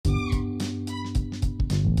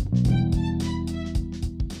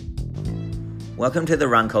Welcome to the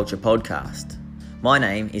Run Culture Podcast. My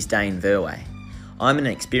name is Dane Verway. I'm an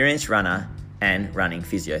experienced runner and running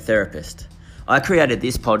physiotherapist. I created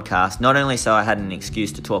this podcast not only so I had an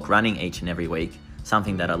excuse to talk running each and every week,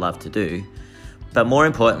 something that I love to do, but more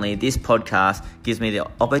importantly, this podcast gives me the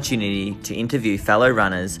opportunity to interview fellow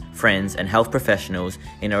runners, friends, and health professionals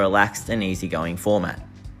in a relaxed and easygoing format.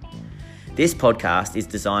 This podcast is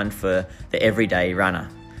designed for the everyday runner,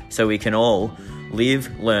 so we can all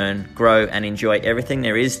live, learn, grow, and enjoy everything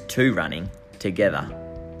there is to running together.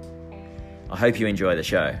 I hope you enjoy the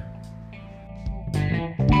show.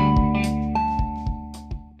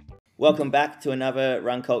 Welcome back to another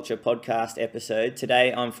Run Culture podcast episode.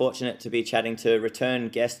 Today I'm fortunate to be chatting to a return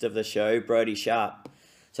guest of the show, Brodie Sharp.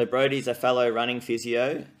 So Brodie's a fellow running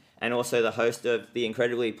physio and also the host of the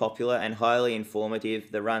incredibly popular and highly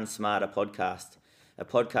informative The Run Smarter podcast, a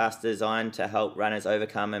podcast designed to help runners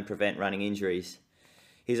overcome and prevent running injuries.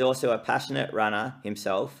 He's also a passionate runner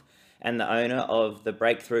himself and the owner of the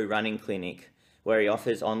Breakthrough Running Clinic, where he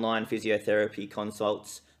offers online physiotherapy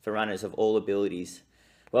consults for runners of all abilities.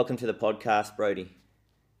 Welcome to the podcast, Brodie.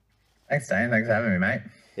 Thanks, Dane. Thanks for having me, mate.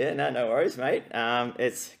 Yeah, no worries, mate.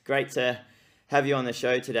 It's great to have you on the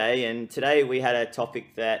show today. And today we had a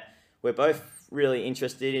topic that we're both really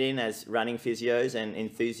interested in as running physios and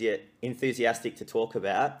enthusiastic to talk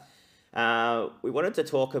about. We wanted to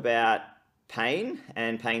talk about pain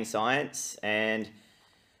and pain science and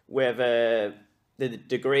whether the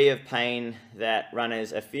degree of pain that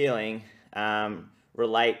runners are feeling how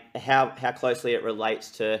closely it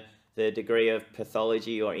relates to the degree of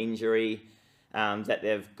pathology or injury that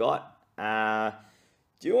they've got.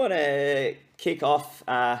 Do you want to kick off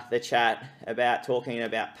the chat about talking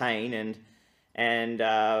about pain and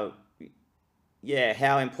how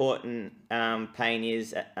important pain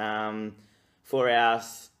is for our,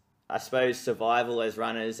 I suppose, survival as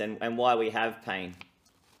runners and why we have pain?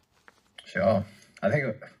 Sure. I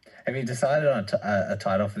think, have you decided on a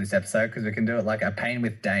title for this episode? Because we can do it like a pain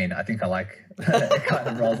with Dane. I think I like it kind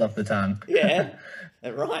of rolls off the tongue. Yeah,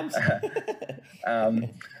 it rhymes.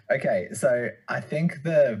 Okay, so I think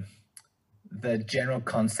the general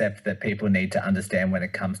concept that people need to understand when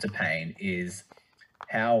it comes to pain is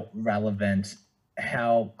how relevant,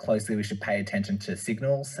 how closely we should pay attention to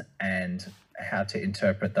signals and how to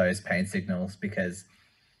interpret those pain signals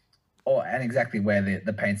and exactly where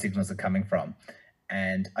the pain signals are coming from.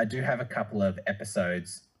 And I do have a couple of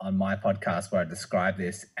episodes on my podcast where I describe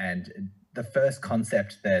this. And the first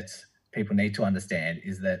concept that people need to understand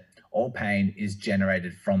is that all pain is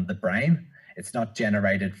generated from the brain. It's not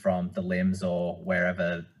generated from the limbs or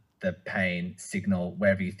wherever the pain signal,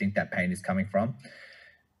 wherever you think that pain is coming from.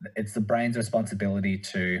 It's the brain's responsibility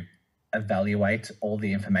to evaluate all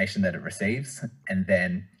the information that it receives, and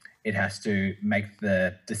then it has to make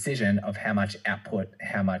the decision of how much output,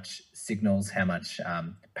 how much signals, how much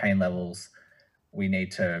pain levels we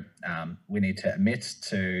need to emit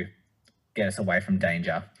to get us away from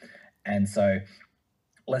danger. And so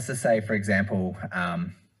let's just say, for example,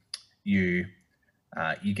 you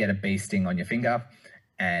get a bee sting on your finger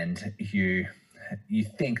and you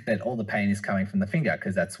think that all the pain is coming from the finger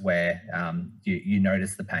because that's where you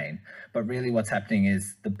notice the pain. But really what's happening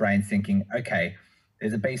is the brain's thinking, okay,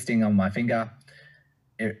 there's a bee sting on my finger.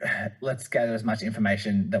 Let's gather as much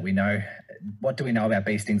information that we know. What do we know about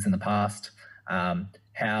bee stings in the past?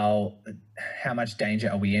 How much danger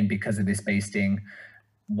are we in because of this bee sting?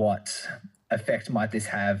 What effect might this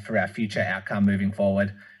have for our future outcome moving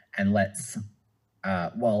forward? And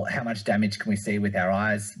how much damage can we see with our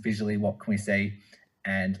eyes visually? What can we see?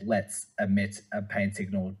 And let's emit a pain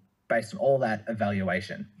signal based on all that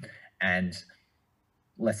evaluation. And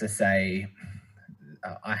let's just say,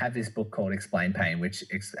 I have this book called Explain Pain, which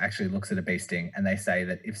actually looks at a bee sting, and they say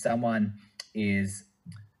that if someone is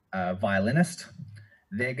a violinist,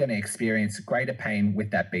 they're going to experience greater pain with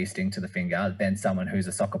that bee sting to the finger than someone who's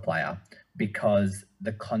a soccer player, because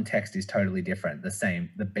the context is totally different.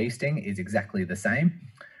 The bee sting is exactly the same,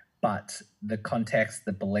 but the context,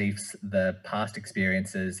 the beliefs, the past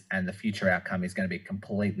experiences, and the future outcome is going to be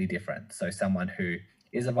completely different. So someone who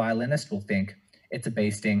is a violinist will think, it's a bee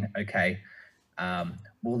sting, okay,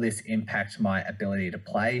 will this impact my ability to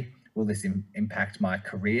play? Will this impact my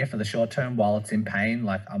career for the short term while it's in pain?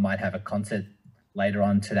 Like I might have a concert later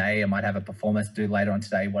on today, I might have a performance to do later on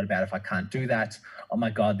today. What about if I can't do that? Oh my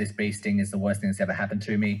God, this bee sting is the worst thing that's ever happened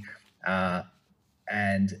to me.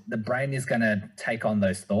 And the brain is going to take on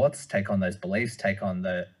those thoughts, take on those beliefs, take on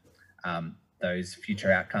those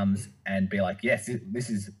future outcomes and be like, yes, this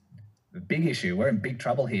is a big issue. We're in big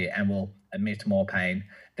trouble here, and we'll emit more pain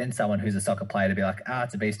than someone who's a soccer player to be like,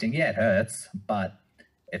 it's a bee sting. Yeah, it hurts, but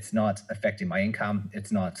It's not affecting my income.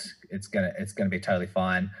 It's gonna be totally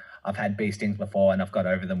fine. I've had bee stings before and I've got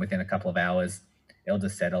over them within a couple of hours. It'll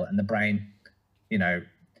just settle. And the brain, you know,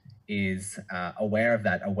 is aware of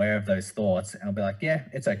that, aware of those thoughts, and I'll be like, yeah,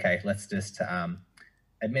 it's okay. Let's just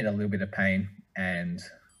admit a little bit of pain and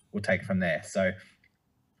we'll take it from there. So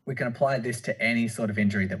we can apply this to any sort of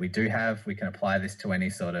injury that we do have. We can apply this to any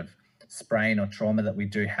sort of sprain or trauma that we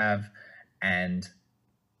do have. And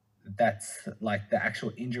that's like the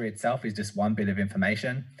actual injury itself is just one bit of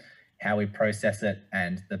information. How we process it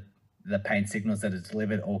and the pain signals that are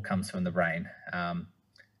delivered all comes from the brain.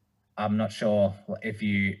 I'm not sure if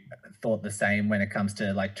you thought the same when it comes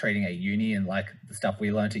to like treating at uni and like the stuff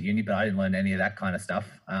we learned at uni, but I didn't learn any of that kind of stuff.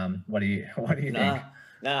 What do you think?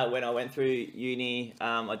 No, when I went through uni,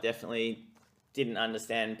 I definitely didn't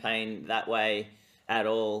understand pain that way at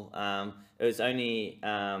all. It was only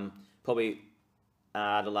probably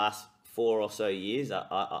the last 4 or so years,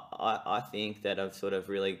 I think that I've sort of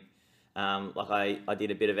really, like I did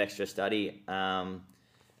a bit of extra study, grad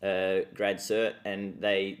cert, and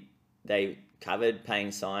they covered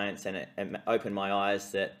pain science, and it opened my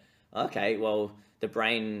eyes that, okay, well, the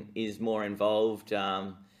brain is more involved.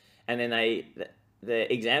 And then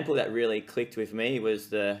the example that really clicked with me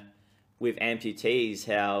was with amputees,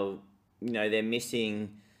 how, you know, they're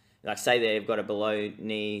missing, like say they've got a below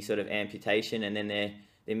knee sort of amputation, and then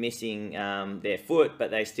they're missing their foot,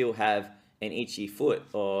 but they still have an itchy foot,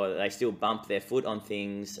 or they still bump their foot on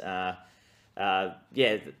things. Yeah,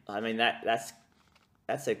 I mean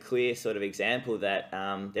that's a clear sort of example that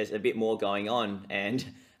there's a bit more going on, and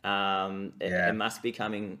it must be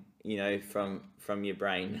coming, you know, from your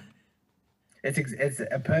brain. It's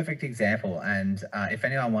a perfect example, and if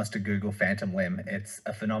anyone wants to Google phantom limb, it's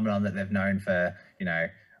a phenomenon that they've known for, you know,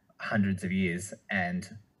 hundreds of years. And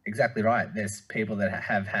exactly right, there's people that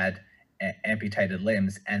have had amputated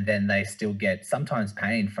limbs, and then they still get sometimes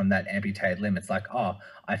pain from that amputated limb. It's like, oh,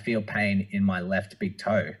 I feel pain in my left big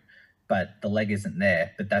toe, but the leg isn't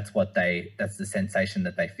there. But that's the sensation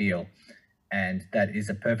that they feel. And that is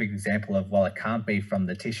a perfect example of, well, it can't be from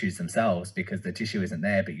the tissues themselves because the tissue isn't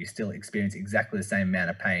there, but you still experience exactly the same amount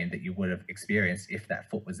of pain that you would have experienced if that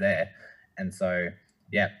foot was there. And so,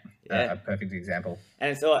 a perfect example.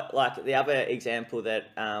 And so, like, the other example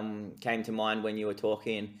that came to mind when you were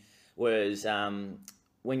talking was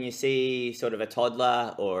when you see sort of a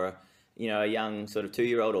toddler or, you know, a young sort of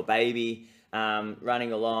 2-year-old or baby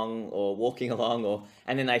running along or walking along,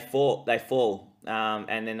 and then they fall,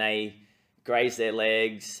 and then they graze their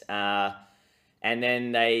legs, and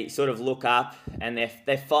then they sort of look up and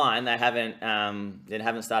they're fine. They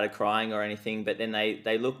haven't started crying or anything, but then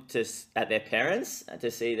they look at their parents to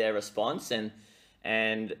see their response,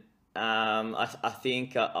 and I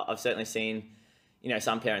think I've certainly seen, you know,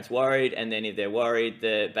 some parents worried, and then if they're worried,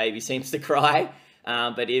 the baby seems to cry.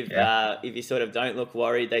 But if you sort of don't look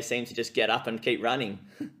worried, they seem to just get up and keep running.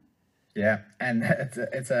 Yeah, and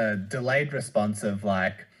it's a delayed response of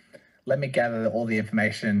like, let me gather all the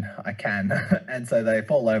information I can. And so they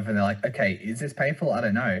fall over and they're like, okay, is this painful? I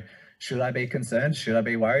don't know. Should I be concerned? Should I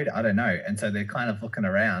be worried? I don't know. And so they're kind of looking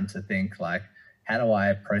around to think like, how do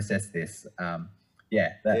I process this? I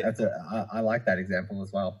like that example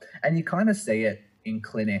as well. And you kind of see it in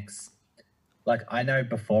clinics. Like, I know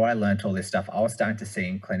before I learned all this stuff, I was starting to see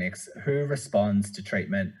in clinics who responds to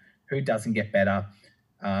treatment, who doesn't get better,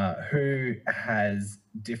 who has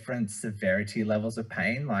different severity levels of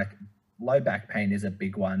pain. Like low back pain is a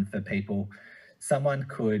big one for people. Someone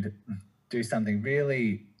could do something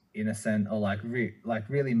really innocent or like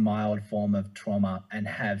really mild form of trauma and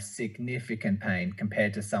have significant pain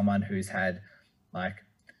compared to someone who's had like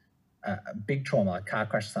a big trauma, like car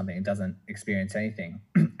crash or something, and doesn't experience anything.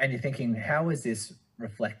 And you're thinking, how is this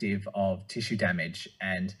reflective of tissue damage?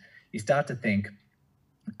 And you start to think,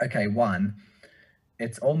 okay, one,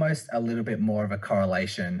 it's almost a little bit more of a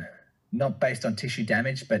correlation, not based on tissue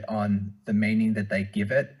damage, but on the meaning that they give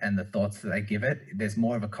it and the thoughts that they give it. There's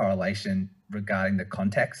more of a correlation regarding the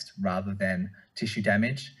context rather than tissue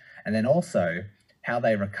damage. And then also how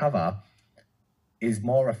they recover is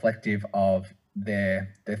more reflective of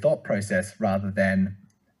their thought process rather than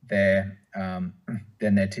their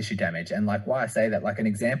tissue damage. And like why I say that, like an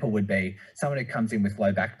example would be someone who comes in with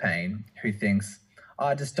low back pain who thinks,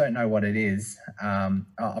 I just don't know what it is.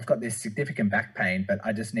 I've got this significant back pain, but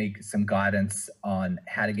I just need some guidance on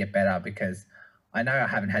how to get better because I know I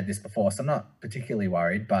haven't had this before, so I'm not particularly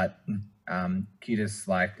worried, but can you just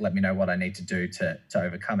like let me know what I need to do to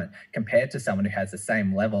overcome it, compared to someone who has the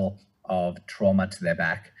same level of trauma to their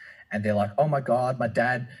back. And they're like, oh my God, my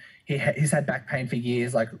dad, he's had back pain for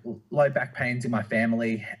years, like low back pains in my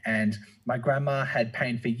family. And my grandma had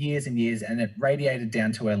pain for years and years, and it radiated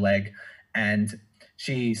down to her leg. And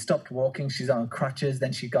she stopped walking. She's on crutches.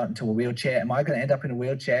 Then she got into a wheelchair. Am I going to end up in a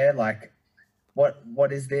wheelchair? Like,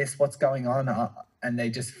 what is this? What's going on? And they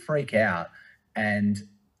just freak out. And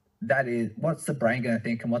that is, what's the brain going to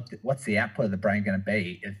think, and what's the output of the brain going to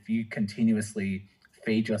be if you continuously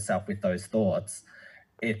feed yourself with those thoughts?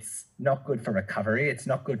 It's not good for recovery. It's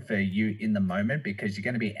not good for you in the moment, because you're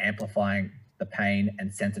going to be amplifying the pain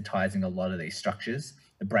and sensitizing a lot of these structures.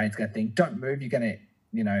 The brain's going to think, don't move. You're going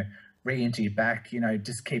to, re-injure your back,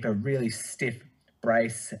 just keep a really stiff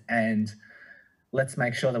brace, and let's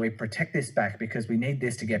make sure that we protect this back, because we need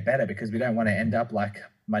this to get better, because we don't want to end up like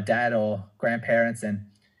my dad or grandparents. And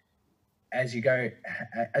as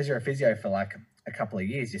you're a physio for like a couple of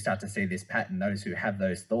years, you start to see this pattern. Those who have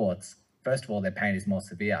those thoughts, first of all, their pain is more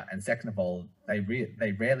severe, and second of all, they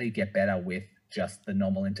rarely get better with just the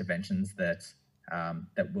normal interventions that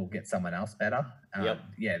will get someone else better.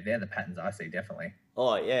 Yeah, they're the patterns I see, definitely.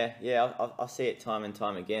 Oh yeah, I see it time and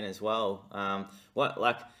time again as well.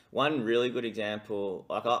 One really good example,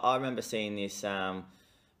 like I remember seeing this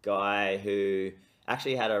guy who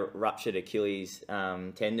actually had a ruptured Achilles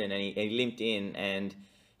tendon, and he limped in, and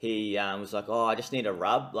he was like, oh, I just need a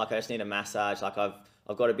rub, like I just need a massage, like I've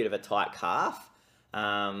got a bit of a tight calf,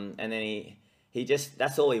 and then he just,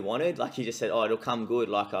 that's all he wanted. Like he just said, oh, it'll come good,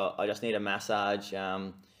 like I just need a massage,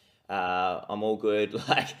 I'm all good.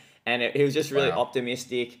 Like, and he was just really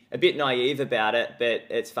optimistic, a bit naive about it. But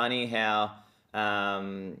it's funny how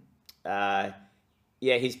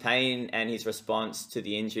his pain and his response to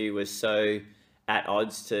the injury was so at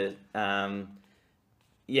odds to some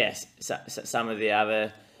of the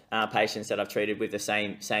other patients that I've treated with the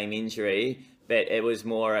same injury. But it was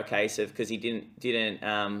more a case of, because he didn't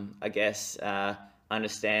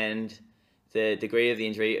understand the degree of the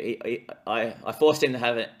injury. I forced him to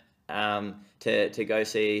have it, to go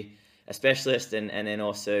see a specialist, and then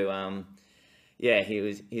also he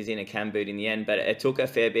was in a cam boot in the end. But it took a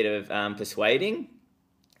fair bit of persuading.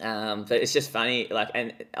 But it's just funny, like,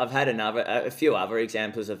 and I've had a few other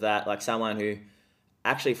examples of that, like someone who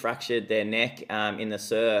actually fractured their neck in the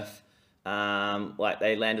surf. Like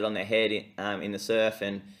they landed on their head in the surf,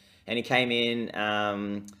 and he came in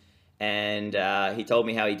and he told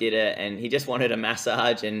me how he did it, and he just wanted a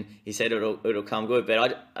massage, and he said it'll come good.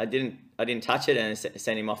 But I didn't touch it, and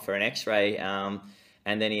sent him off for an X-ray, and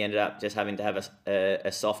then he ended up just having to have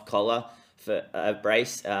a soft collar for a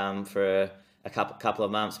brace for a couple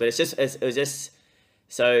of months. But it was just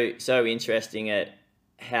so interesting at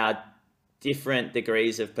how different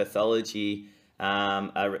degrees of pathology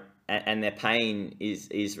and their pain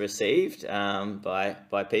is received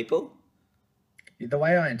by people. The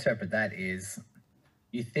way I interpret that is,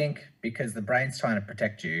 you think because the brain's trying to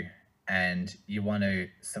protect you and you want to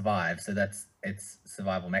survive, so that's its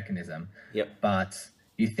survival mechanism. Yep. But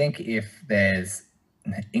you think if there's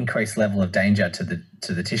increased level of danger to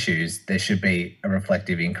the tissues, there should be a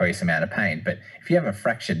reflective increased amount of pain. But if you have a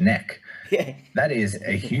fractured neck, that is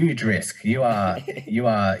a huge risk. You are,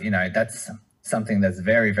 that's something that's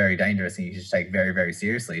very, very dangerous, and you should take very, very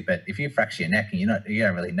seriously. But if you fracture your neck and you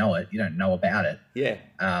don't really know it, you don't know about it.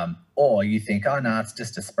 Or you think, oh no, it's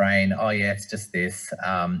just a sprain. Oh yeah, it's just this.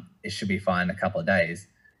 It should be fine in a couple of days.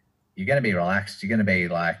 You're going to be relaxed. You're going to be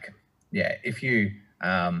like, if you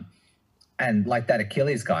and like that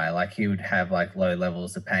Achilles guy, like he would have like low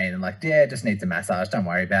levels of pain, and like, it just needs a massage. Don't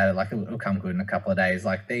worry about it. Like it'll come good in a couple of days.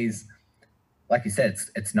 Like these, like you said,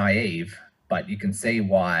 it's naive, but you can see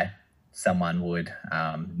why someone would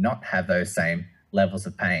not have those same levels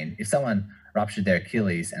of pain. If someone ruptured their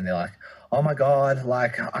Achilles and they're like, oh my God,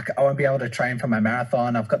 like I won't be able to train for my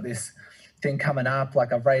marathon. I've got this thing coming up.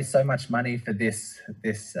 Like I've raised so much money for this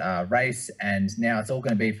race, and now it's all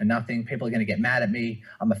going to be for nothing. People are going to get mad at me.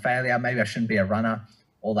 I'm a failure. Maybe I shouldn't be a runner.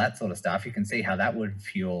 All that sort of stuff. You can see how that would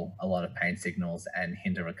fuel a lot of pain signals and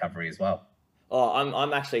hinder recovery as well. Oh,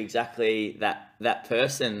 I'm actually exactly that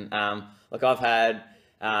person. Like I've had.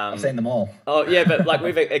 I've seen them all. Oh yeah, but like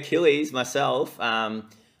with Achilles myself,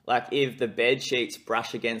 like if the bed sheets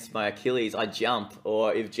brush against my Achilles, I jump.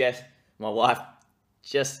 Or if my wife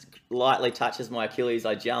just lightly touches my Achilles,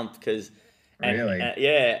 I jump. Because really,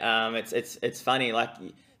 it's funny. Like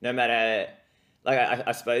no matter, like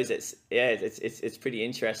I suppose it's pretty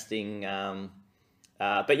interesting.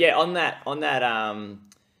 But yeah, on that,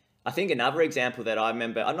 I think another example that I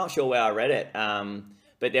remember, I'm not sure where I read it.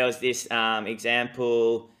 But there was this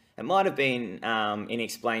example, it might have been in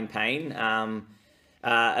Explain Pain,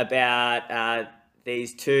 about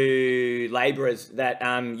these two labourers that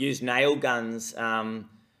used nail guns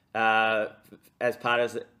as part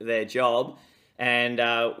of their job, and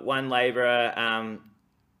one labourer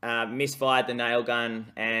misfired the nail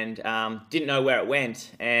gun and didn't know where it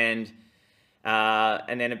went, and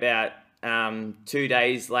then about 2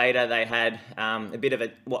 days later they had a bit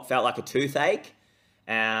of what felt like a toothache,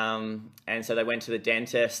 and so they went to the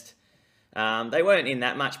dentist. They weren't in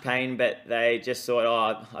that much pain, but they just thought,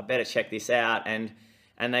 oh, I better check this out, and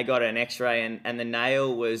they got an x-ray, and the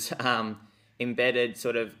nail was embedded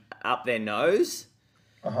sort of up their nose.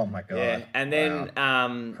 Oh my God. Yeah. And then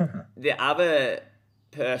the other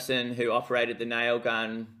person who operated the nail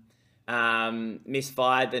gun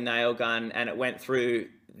misfired the nail gun, and it went through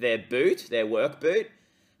their boot, their work boot.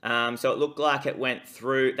 So it looked like it went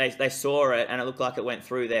through, they saw it, and it looked like it went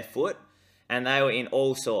through their foot. And they were in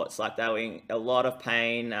all sorts, like they were in a lot of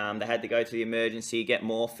pain. They had to go to the emergency, get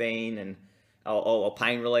morphine and or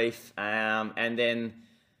pain relief. And then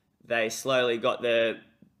they slowly got the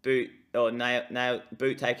boot or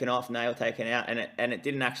boot taken off, nail taken out, and it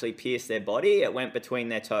didn't actually pierce their body. It went between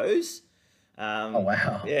their toes. Oh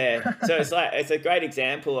wow. Yeah. So it's a great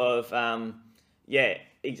example of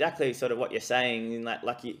exactly sort of what you're saying.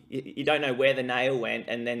 Like you don't know where the nail went,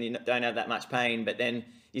 and then you don't have that much pain, but then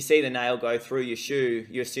you see the nail go through your shoe,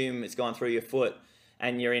 you assume it's gone through your foot,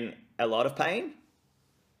 and you're in a lot of pain.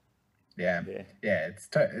 Yeah, it's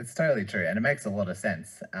totally true, and it makes a lot of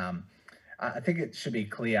sense. I think it should be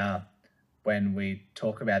clear when we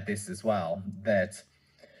talk about this as well that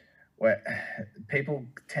people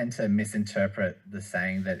tend to misinterpret the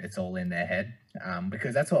saying that it's all in their head,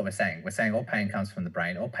 because that's what we're saying. We're saying all pain comes from the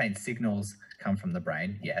brain, all pain signals come from the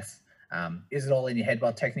brain, yes. Is it all in your head?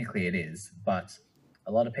 Well, technically it is, but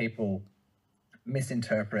a lot of people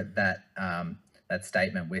misinterpret that that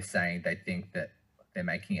statement with saying they think that they're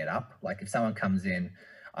making it up. Like if someone comes in,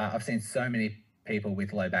 I've seen so many people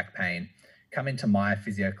with low back pain come into my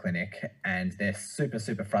physio clinic, and they're super,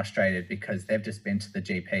 super frustrated because they've just been to the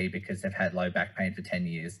GP because they've had low back pain for 10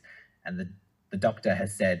 years. And the doctor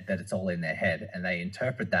has said that it's all in their head, and they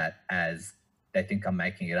interpret that as they think I'm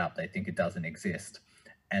making it up. They think it doesn't exist.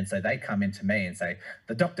 And so they come into me and say,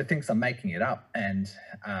 the doctor thinks I'm making it up, and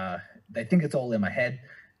they think it's all in my head,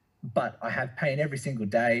 but I have pain every single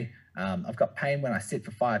day. I've got pain when I sit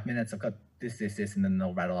for 5 minutes. I've got this, and then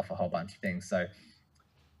they'll rattle off a whole bunch of things. So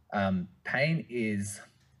pain is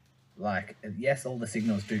like, yes, all the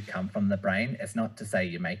signals do come from the brain. It's not to say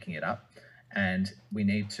you're making it up. And we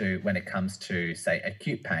need to, when it comes to, say,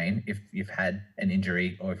 acute pain, if you've had an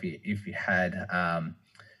injury, or if you had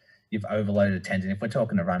you've overloaded a tendon. If we're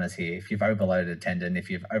talking to runners here, if you've overloaded a tendon, if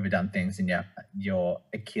you've overdone things and your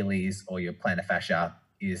Achilles or your plantar fascia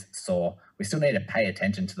is sore, we still need to pay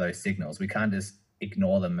attention to those signals. We can't just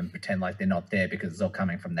ignore them and pretend like they're not there because it's all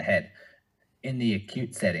coming from the head. In the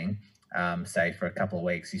acute setting, say for a couple of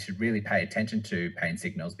weeks, you should really pay attention to pain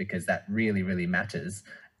signals, because that really, really matters.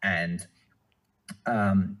 And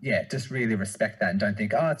just really respect that, and don't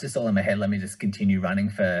think, oh, it's just all in my head, let me just continue running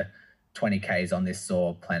for 20 Ks on this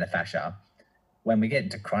sore plantar fascia. When we get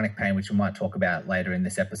into chronic pain, which we might talk about later in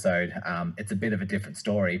this episode, it's a bit of a different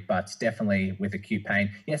story, but definitely with acute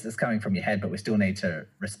pain, yes, it's coming from your head, but we still need to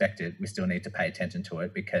respect it. We still need to pay attention to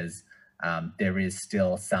it, because there is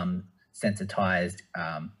still some sensitized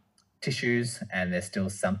tissues, and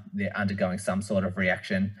they're undergoing some sort of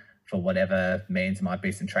reaction for whatever means. Might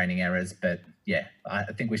be some training errors, but yeah,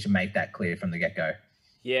 I think we should make that clear from the get-go.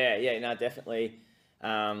 Yeah, no, definitely.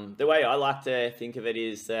 The way I like to think of it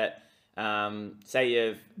is that, say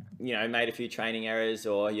you've made a few training errors,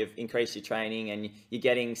 or you've increased your training, and you're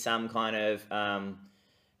getting some kind of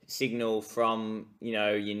signal from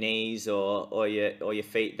your knees or your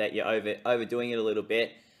feet that you're overdoing it a little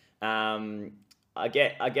bit. I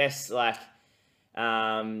guess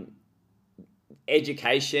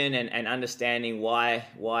education and understanding why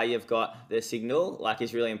you've got the signal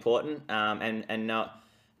is really important, and not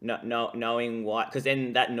knowing why, because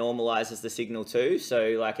then that normalizes the signal too.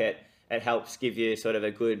 So it helps give you sort of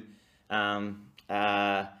a good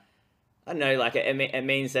I don't know, it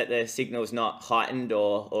means that the signal is not heightened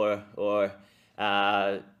or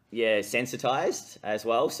sensitized as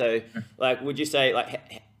well. So would you say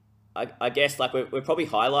I guess we're probably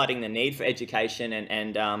highlighting the need for education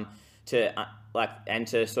and to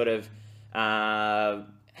sort of I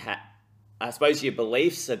suppose your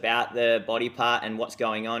beliefs about the body part and what's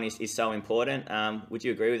going on is so important. Would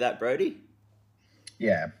you agree with that, Brody?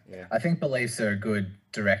 Yeah. I think beliefs are a good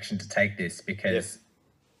direction to take this, because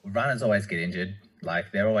runners always get injured.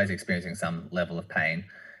 They're always experiencing some level of pain.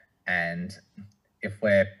 And if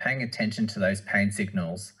we're paying attention to those pain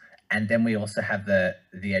signals, and then we also have the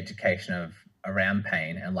education of around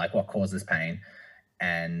pain and what causes pain,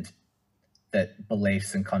 and that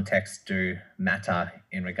beliefs and context do matter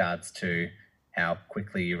in regards to how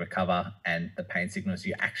quickly you recover and the pain signals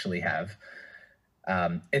you actually have.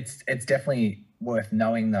 It's definitely worth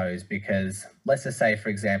knowing those, because let's just say, for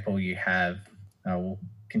example, you have, we'll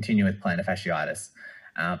continue with plantar fasciitis.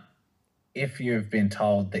 If you've been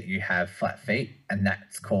told that you have flat feet and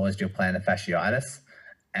that's caused your plantar fasciitis,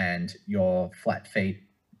 and your flat feet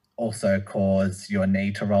also cause your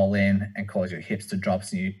knee to roll in and cause your hips to drop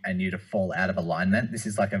and you to fall out of alignment. This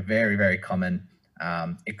is like a very, very common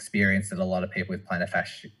experience that a lot of people with plantar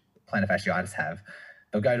fasciitis have.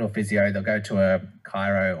 They'll go to a physio, they'll go to a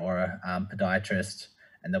chiro or a podiatrist,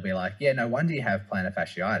 and they'll be like, yeah, no wonder you have plantar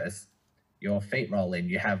fasciitis. Your feet roll in,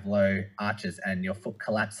 you have low arches, and your foot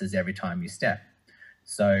collapses every time you step.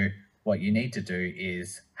 So what you need to do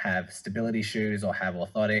is have stability shoes or have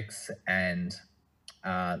orthotics, and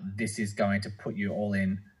this is going to put you all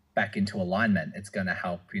back into alignment. It's going to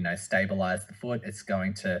help, stabilize the foot. It's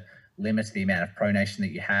going to limit the amount of pronation that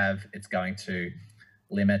you have. It's going to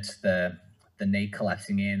limit the knee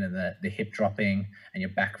collapsing in and the hip dropping and your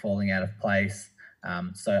back falling out of place.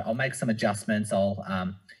 So I'll make some adjustments.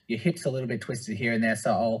 Your hip's a little bit twisted here and there,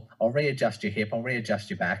 so I'll readjust your hip, I'll readjust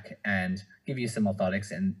your back and give you some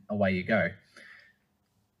orthotics, and away you go.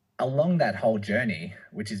 Along that whole journey,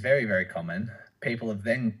 which is very, very common, people have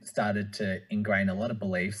then started to ingrain a lot of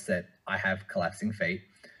beliefs that I have collapsing feet.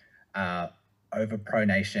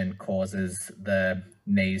 Overpronation causes the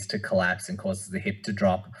knees to collapse and causes the hip to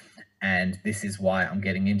drop, and this is why I'm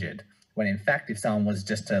getting injured. When in fact, if someone was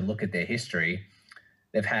just to look at their history,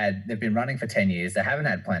 they've been running for 10 years, they haven't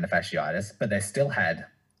had plantar fasciitis, but they still had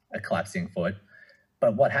a collapsing foot.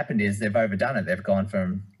 But what happened is they've overdone it. They've gone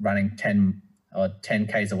from running 10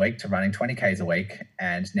 Ks a week to running 20 Ks a week,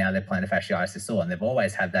 and now their plantar fasciitis is sore, and they've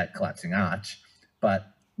always had that collapsing arch, but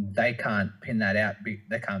they can't pin that out.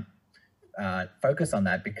 They can't focus on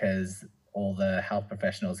that because all the health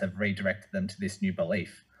professionals have redirected them to this new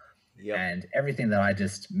belief. Yep. And everything that I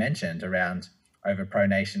just mentioned around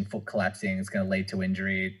overpronation, foot collapsing is going to lead to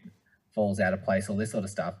injury, falls out of place, all this sort of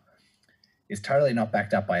stuff is totally not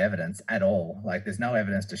backed up by evidence at all. Like, there's no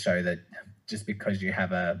evidence to show that just because you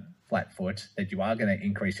have a flat foot that you are going to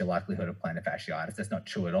increase your likelihood of plantar fasciitis. That's not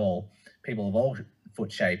true at all. People of all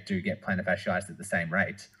foot shape do get plantar fasciitis at the same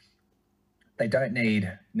rate. They don't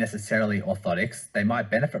need necessarily orthotics. They might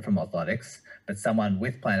benefit from orthotics, but someone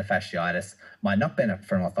with plantar fasciitis might not benefit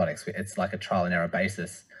from orthotics. It's like a trial and error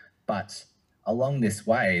basis. But along this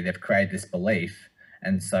way, they've created this belief.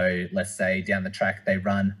 And so let's say down the track, they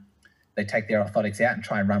take their orthotics out and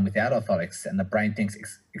try and run without orthotics. And the brain thinks,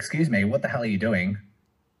 excuse me, what the hell are you doing?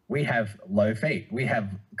 We have low feet. We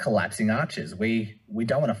have collapsing arches. We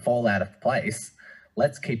don't want to fall out of place.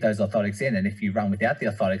 Let's keep those orthotics in. And if you run without the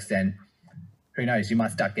orthotics, then who knows, you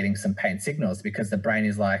might start getting some pain signals, because the brain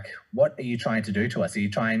is like, what are you trying to do to us? Are you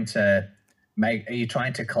trying to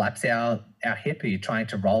collapse our hip? Are you trying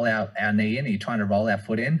to roll our knee in? Are you trying to roll our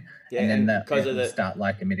foot in? Yeah, and then it'll start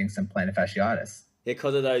like emitting some plantar fasciitis. Yeah,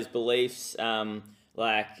 because of those beliefs,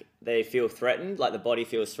 like they feel threatened, like the body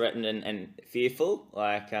feels threatened and fearful.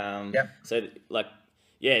 Like, so like,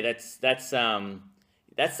 yeah, that's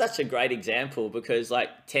such a great example, because like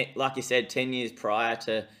you said, 10 years prior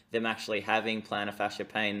to them actually having plantar fascia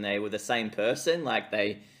pain, they were the same person. Like,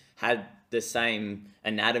 they had the same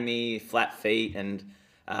anatomy, flat feet, and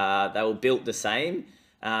they were built the same.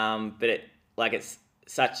 But it's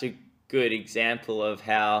such a good example of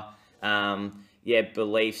how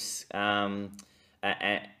beliefs and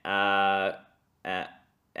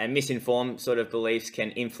misinformed sort of beliefs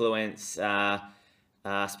can influence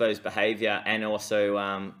I suppose behavior and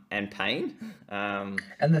also and pain. And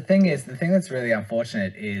the thing that's really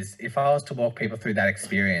unfortunate is, if I was to walk people through that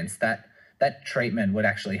experience, that treatment would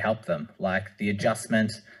actually help them. Like the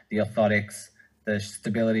adjustment, the orthotics, the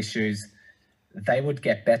stability shoes, they would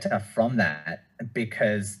get better from that,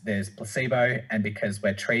 because there's placebo and because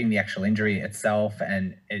we're treating the actual injury itself,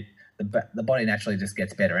 and the body naturally just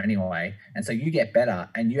gets better anyway. And so you get better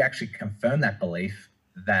and you actually confirm that belief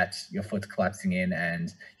that your foot's collapsing in and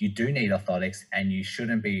you do need orthotics, and you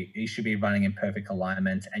should be running in perfect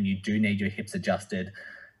alignment, and you do need your hips adjusted,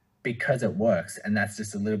 because it works. And that's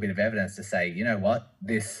just a little bit of evidence to say, you know what,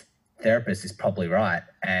 this therapist is probably right,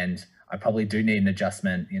 and I probably do need an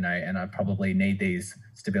adjustment, and I probably need these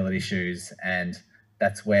stability shoes. And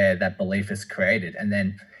that's where that belief is created. And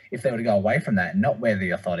then if they were to go away from that and not wear the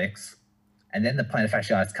orthotics, and then the plantar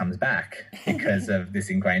fasciitis comes back because of this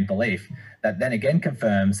ingrained belief, that then again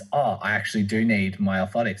confirms, I actually do need my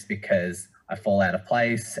orthotics because I fall out of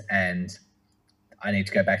place and I need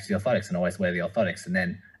to go back to the orthotics and always wear the orthotics. And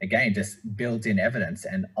then again, just builds in evidence.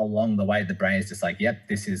 And along the way, the brain is just like, yep,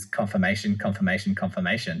 this is confirmation, confirmation,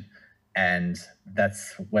 confirmation. And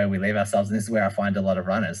that's where we leave ourselves. And this is where I find a lot of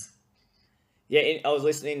runners. Yeah, I was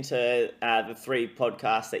listening to the 3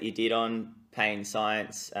 podcasts that you did on pain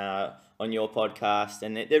science on your podcast,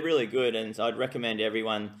 and they're really good. And so I'd recommend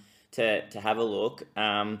everyone to have a look.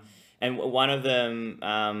 And one of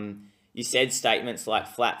them, you said statements like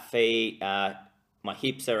flat feet, my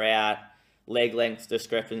hips are out, leg length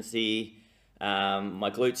discrepancy,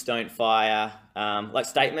 my glutes don't fire. Like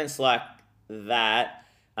statements like that,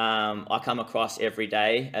 I come across every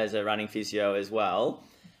day as a running physio as well.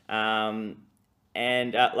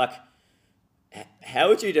 And like, how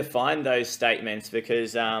would you define those statements?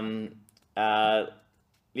 Because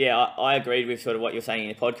yeah, I agreed with sort of what you're saying in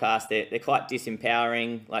your podcast. They're quite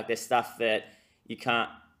disempowering. Like, there's stuff that you can't,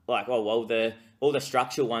 like, all the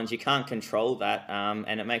structural ones, you can't control that,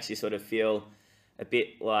 and it makes you sort of feel a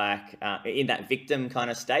bit like in that victim kind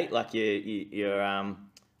of state. Like you're I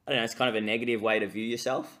don't know. It's kind of a negative way to view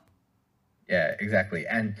yourself. Yeah, exactly.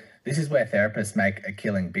 And this is where therapists make a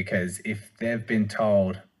killing, because if they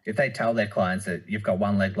tell their clients that you've got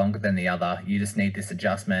one leg longer than the other, you just need this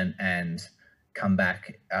adjustment and come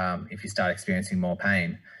back if you start experiencing more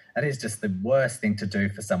pain, that is just the worst thing to do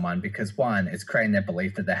for someone, because 1, it's creating their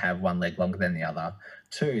belief that they have one leg longer than the other.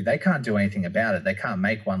 2, they can't do anything about it. They can't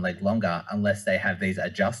make one leg longer unless they have these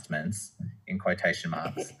adjustments in quotation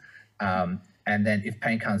marks. And then if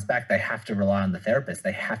pain comes back, they have to rely on the therapist.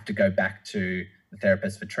 They have to go back to the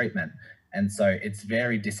therapist for treatment. And so it's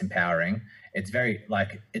very disempowering. It's very,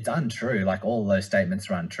 like, it's untrue. Like, all of those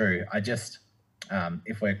statements are untrue. I just,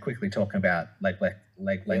 if we're quickly talking about leg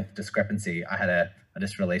length discrepancy, I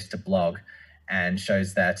just released a blog and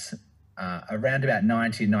shows that around about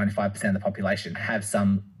 90 to 95% of the population have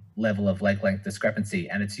some level of leg length discrepancy.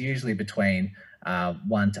 And it's usually between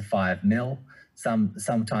 1 to 5 mil.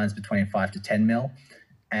 Sometimes between 5 to 10 mil,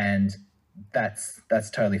 and that's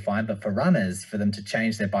totally fine. But for runners, for them to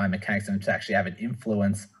change their biomechanics and to actually have an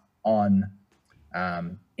influence on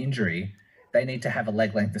injury, they need to have a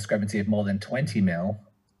leg length discrepancy of more than 20 mil,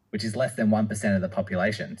 which is less than 1% of the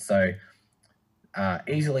population. So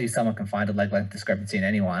easily someone can find a leg length discrepancy in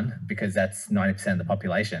anyone, because that's 90% of the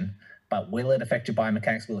population. But will it affect your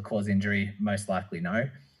biomechanics? Will it cause injury? Most likely no.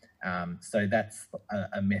 So that's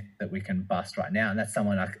a myth that we can bust right now. And that's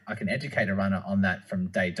someone I can educate a runner on that from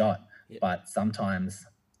day dot. Yep. But sometimes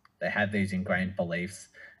they have these ingrained beliefs,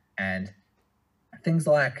 and things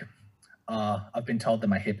like, I've been told that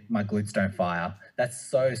my glutes don't fire.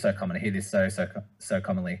 That's so common. I hear this so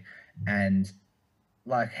commonly. And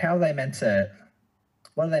like, what are they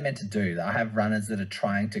meant to do? I have runners that are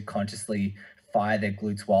trying to consciously fire their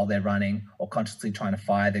glutes while they're running, or consciously trying to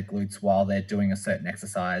fire their glutes while they're doing a certain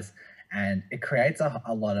exercise. And it creates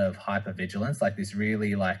a lot of hypervigilance, like this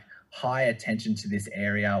really like high attention to this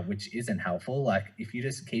area, which isn't helpful. Like, if you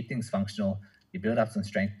just keep things functional, you build up some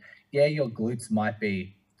strength. Yeah, your glutes might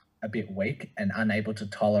be a bit weak and unable to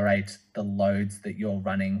tolerate the loads that you're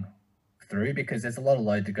running through, because there's a lot of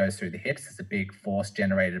load that goes through the hips. It's a big force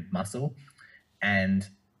generated muscle. And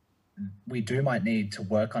we might need to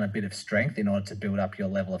work on a bit of strength in order to build up your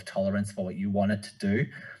level of tolerance for what you want it to do.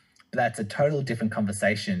 But that's a totally different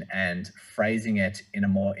conversation, and phrasing it in a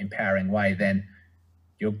more empowering way than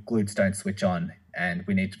your glutes don't switch on, and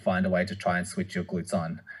we need to find a way to try and switch your glutes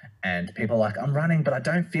on. And people are like, I'm running, but I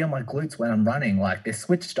don't feel my glutes when I'm running. Like, they're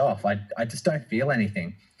switched off. I just don't feel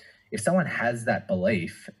anything. If someone has that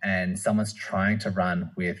belief and someone's trying to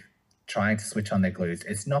run with trying to switch on their glutes,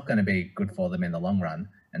 it's not going to be good for them in the long run.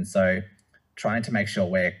 And so trying to make sure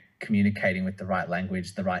we're communicating with the right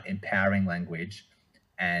language, the right empowering language,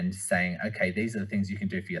 and saying, okay, these are the things you can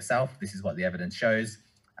do for yourself. This is what the evidence shows.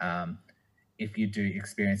 If you do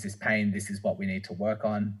experience this pain, this is what we need to work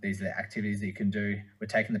on. These are the activities that you can do. We're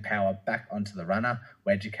taking the power back onto the runner.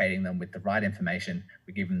 We're educating them with the right information.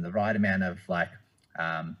 We give them the right amount of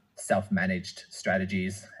self-managed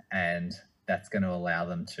strategies, and that's going to allow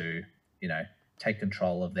them to, take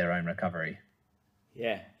control of their own recovery.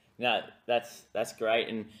 Yeah, no, that's great.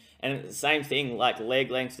 And the same thing, like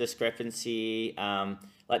leg length discrepancy,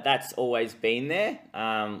 like that's always been there.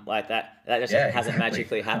 Like that just hasn't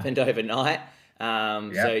magically happened overnight.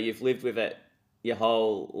 So you've lived with it your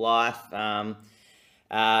whole life. And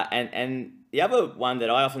the other one that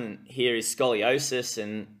I often hear is scoliosis,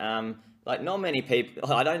 and like not many people,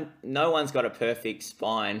 no one's got a perfect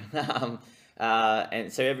spine.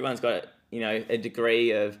 And so everyone's got, a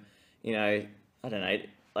degree of, I don't know,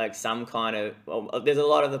 like some kind of, there's a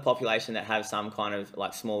lot of the population that have some kind of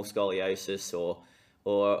like small scoliosis or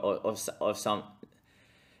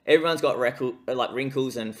everyone's got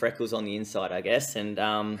wrinkles and freckles on the inside, I guess. And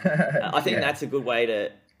I think that's a good way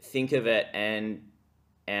to think of it. And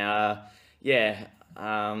I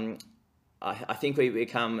think we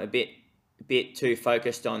become a bit too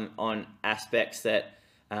focused on aspects that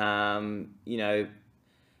we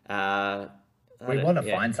want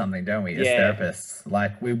to find something, don't we, as therapists?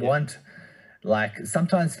 Like we want, like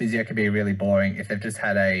sometimes physio can be really boring if they've just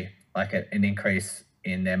had an increase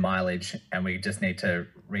in their mileage and we just need to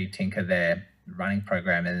retinker their running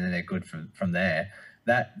program and then they're good from there.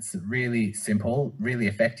 That's really simple, really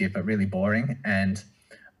effective, but really boring. And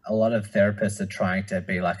a lot of therapists are trying to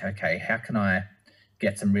be like, okay, how can I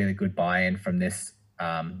get some really good buy-in from this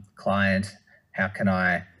client? How can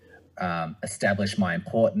I establish my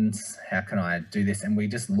importance? How can I do this? And we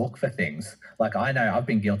just look for things. Like I know I've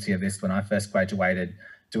been guilty of this when I first graduated,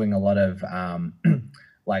 doing a lot of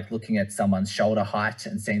like looking at someone's shoulder height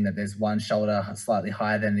and seeing that there's one shoulder slightly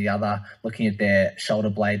higher than the other, looking at their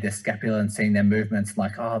shoulder blade, their scapula, and seeing their movements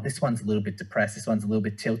like, oh, this one's a little bit depressed, this one's a little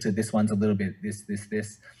bit tilted, this one's a little bit this.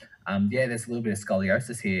 Yeah, there's a little bit of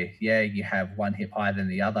scoliosis here. Yeah, you have one hip higher than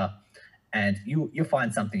the other. And you'll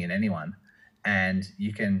find something in anyone. And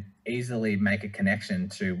you can easily make a connection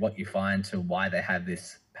to what you find to why they have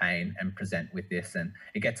this pain and present with this. And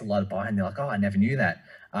it gets a lot of buy-in. They're like, oh, I never knew that.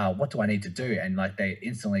 What do I need to do? And like they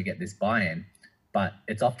instantly get this buy-in, but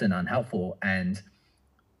it's often unhelpful. And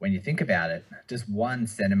when you think about it, just 1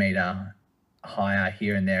 centimeter higher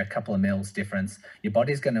here and there, a couple of mils difference, your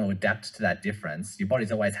body's going to adapt to that difference. Your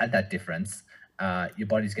body's always had that difference. Your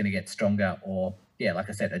body's going to get stronger or, yeah, like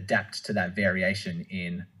I said, adapt to that variation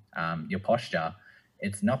in your posture.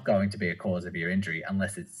 It's not going to be a cause of your injury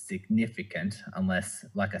unless it's significant, unless,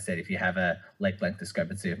 like I said, if you have a leg length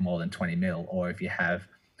discrepancy of more than 20 mil, or if you have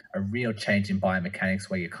a real change in biomechanics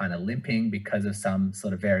where you're kind of limping because of some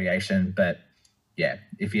sort of variation. But yeah,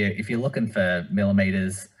 if you're looking for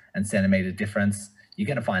millimeters and centimeter difference, you're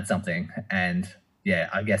going to find something. And yeah,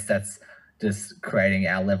 I guess that's just creating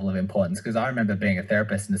our level of importance. Because I remember being a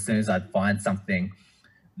therapist, and as soon as I'd find something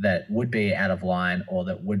that would be out of line or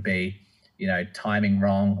that would be, timing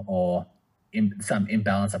wrong or some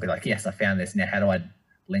imbalance, I'd be like, yes, I found this. Now, how do I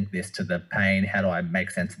link this to the pain? How do I make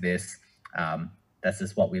sense of this? That's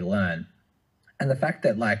just what we learn. And the fact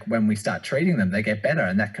that like when we start treating them, they get better,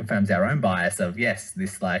 and that confirms our own bias of, yes,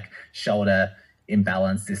 this like shoulder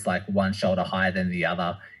imbalance, this like one shoulder higher than the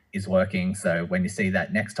other is working. So when you see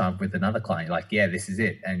that next time with another client, you're like, yeah, this is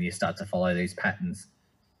it. And you start to follow these patterns.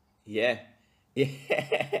 Yeah.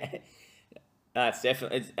 That's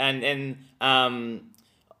definitely, and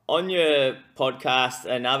on your podcast,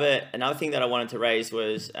 another thing that I wanted to raise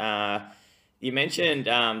was you mentioned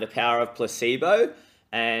the power of placebo,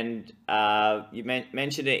 and you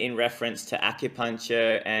mentioned it in reference to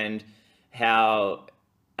acupuncture and how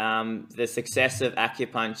the success of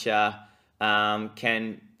acupuncture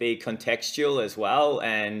can be contextual as well.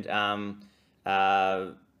 And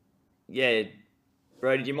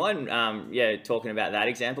Bro, did you mind talking about that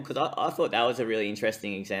example? Because I thought that was a really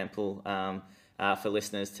interesting example for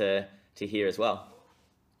listeners to hear as well.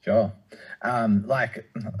 Sure. Like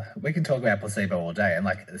we can talk about placebo all day, and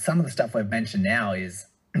like some of the stuff we've mentioned now is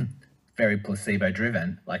very placebo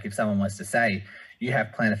driven. Like if someone was to say, you have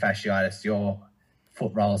plantar fasciitis, your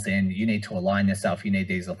foot rolls in, you need to align yourself, you need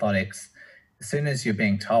these orthotics. As soon as you're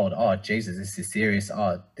being told, oh, Jesus, this is serious.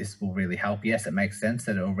 Oh, this will really help. Yes, it makes sense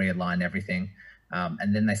that it will realign everything.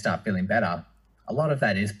 And then they start feeling better. A lot of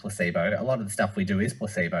that is placebo. A lot of the stuff we do is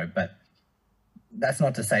placebo, but that's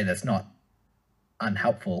not to say that's not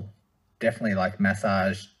unhelpful. Definitely like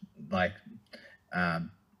massage, like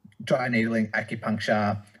dry needling,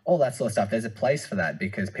 acupuncture, all that sort of stuff. There's a place for that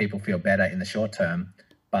because people feel better in the short term,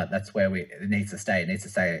 but that's where it needs to stay. It needs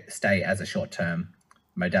to stay as a short-term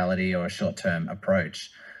modality or a short-term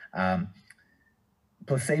approach. The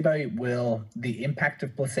impact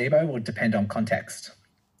of placebo will depend on context,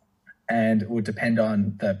 and it will depend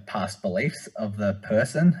on the past beliefs of the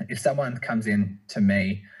person. If someone comes in to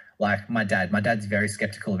me, like my dad's very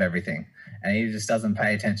skeptical of everything, and he just doesn't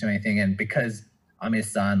pay attention to anything. And because I'm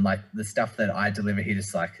his son, like the stuff that I deliver, he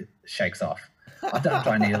just like shakes off. I've done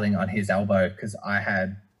dry needling on his elbow because I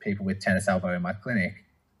had people with tennis elbow in my clinic,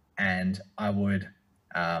 and I'd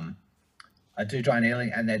do dry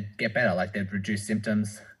needling and they'd get better, like they'd reduce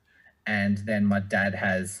symptoms. And then my dad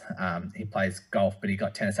he plays golf, but he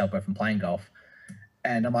got tennis elbow from playing golf.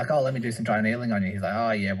 And I'm like, oh, let me do some dry needling on you. He's like, oh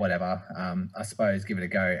yeah, whatever. I suppose give it a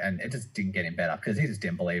go. And it just didn't get him better because he just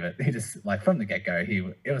didn't believe it. He just like from the get-go,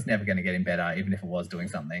 it was never going to get him better, even if it was doing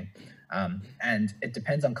something. And it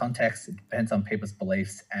depends on context. It depends on people's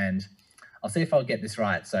beliefs. And I'll see if I'll get this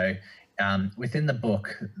right. So Within the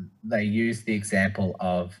book, they use the example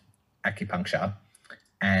of acupuncture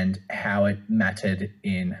and how it mattered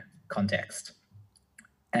in context.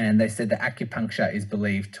 And they said that acupuncture is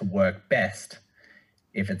believed to work best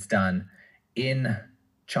if it's done in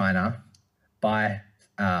China by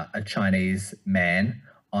a Chinese man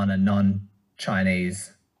on a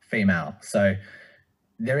non-Chinese female. So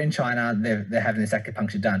they're in China, they're having this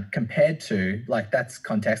acupuncture done, compared to, like, that's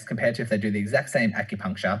context, compared to if they do the exact same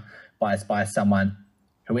acupuncture by someone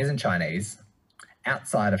who isn't Chinese,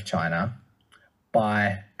 outside of China,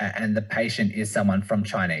 and the patient is someone from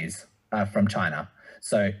China.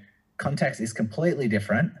 So context is completely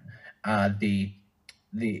different.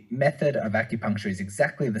 The method of acupuncture is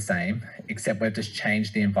exactly the same, except we've just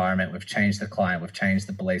changed the environment, we've changed the client, we've changed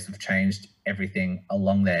the beliefs, we've changed everything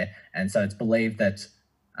along there. And so it's believed that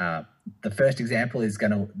the first example is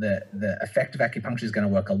the effect of acupuncture is going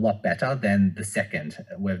to work a lot better than the second.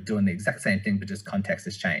 We're doing the exact same thing, but just context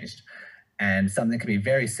has changed. And something can be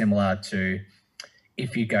very similar to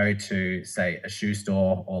if you go to, say, a shoe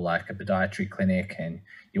store or like a podiatry clinic, and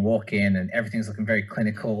you walk in and everything's looking very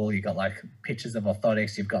clinical. You've got like pictures of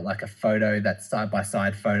orthotics. You've got like a photo, that's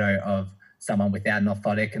side-by-side photo of someone without an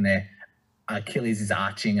orthotic, and their Achilles is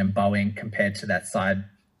arching and bowing compared to that side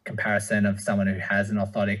comparison of someone who has an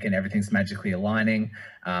orthotic and everything's magically aligning.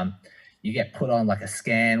 You get put on like a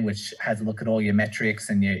scan, which has a look at all your metrics,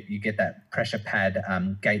 and you get that pressure pad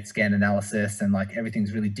gait scan analysis, and like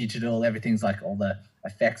everything's really digital. Everything's like all the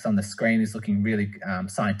effects on the screen is looking really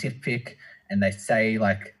scientific. And they say,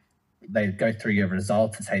 like, they go through your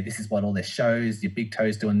results and say, this is what all this shows. Your big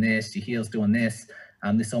toe's doing this, your heel's doing this.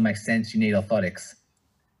 This all makes sense. You need orthotics.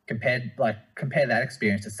 Compare that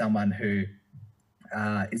experience to someone who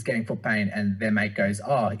is getting foot pain, and their mate goes,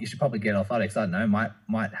 oh, you should probably get orthotics. I don't know,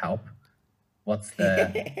 might help. What's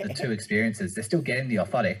the two experiences? They're still getting the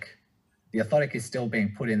orthotic. The orthotic is still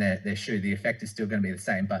being put in their shoe. The effect is still going to be the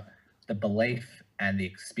same, but the belief and the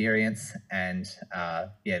experience and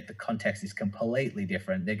the context is completely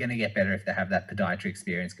different. They're going to get better if they have that podiatry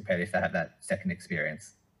experience compared to if they have that second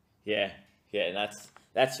experience. Yeah,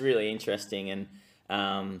 that's really interesting, and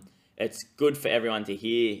it's good for everyone to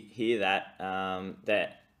hear that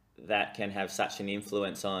that can have such an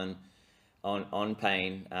influence on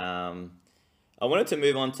pain. I wanted to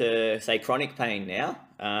move on to, say, chronic pain now.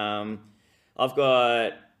 I've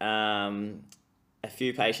got a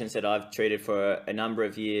few patients that I've treated for a number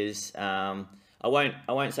of years. I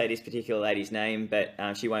won't say this particular lady's name, but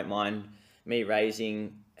she won't mind me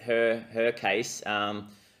raising her case.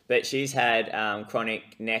 But she's had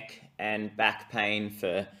chronic neck and back pain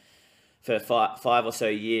for 5 or so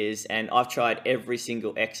years, and I've tried every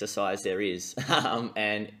single exercise there is,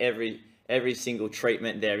 and every single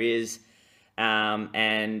treatment there is.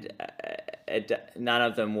 And none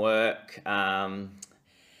of them work.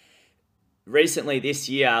 Recently this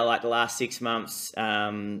year, like the last 6 months,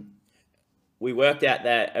 we worked out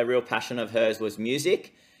that a real passion of hers was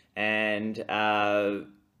music, and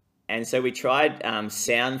so we tried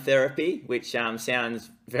sound therapy, which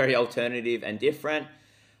sounds very alternative and different,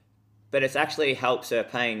 but it actually helps her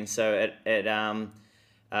pain. So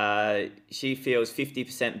she feels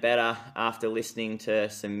 50% better after listening to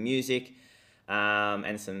some music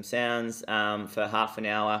and some sounds for half an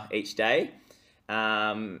hour each day.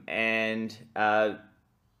 And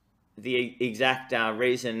the exact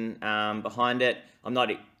reason behind it, I'm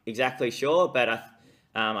not exactly sure, but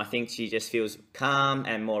I think she just feels calm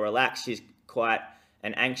and more relaxed. She's quite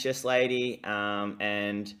an anxious lady,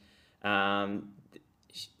 and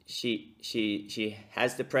she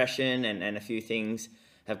has depression, and a few things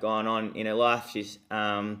have gone on in her life. She's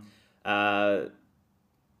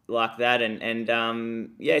like that, and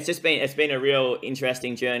it's been a real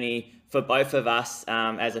interesting journey for both of us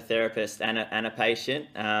as a therapist and a patient.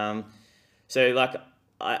 So like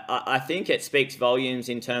I think it speaks volumes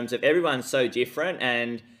in terms of everyone's so different,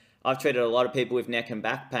 and I've treated a lot of people with neck and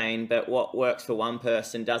back pain, but what works for one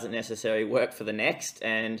person doesn't necessarily work for the next.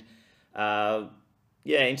 And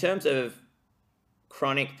in terms of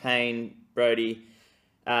chronic pain, Brodie,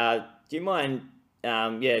 do you mind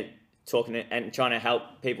talking and trying to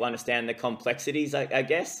help people understand the complexities, I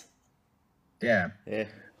guess? Yeah.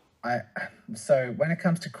 So when it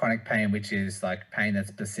comes to chronic pain, which is like pain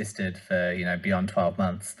that's persisted for, beyond 12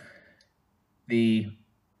 months, the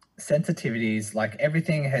sensitivities, like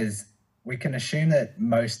everything we can assume that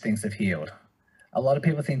most things have healed. A lot of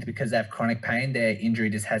people think that because they have chronic pain, their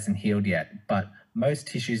injury just hasn't healed yet, but most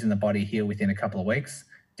tissues in the body heal within a couple of weeks.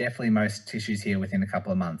 Definitely most tissues heal within a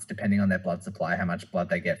couple of months, depending on their blood supply, how much blood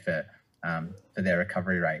they get for their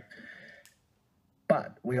recovery rate.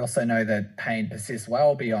 But we also know that pain persists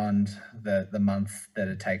well beyond the months that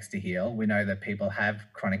it takes to heal. We know that people have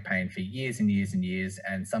chronic pain for years and years and years,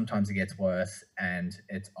 and sometimes it gets worse, and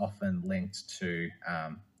it's often linked to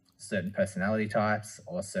certain personality types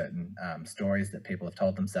or certain stories that people have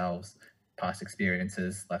told themselves, past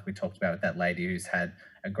experiences, like we talked about with that lady who's had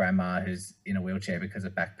a grandma who's in a wheelchair because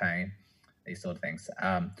of back pain, these sort of things.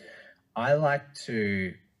 I like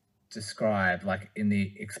to describe, like in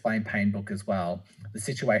the Explain Pain book as well, the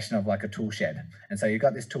situation of like a tool shed. And so you've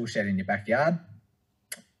got this tool shed in your backyard,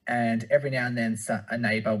 and every now and then a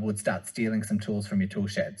neighbor would start stealing some tools from your tool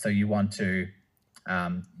shed. So you want to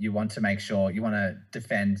make sure, you want to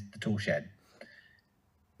defend the tool shed.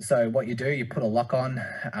 So what you do, you put a lock on,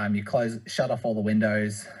 you shut off all the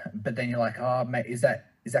windows, but then you're like, oh, mate, is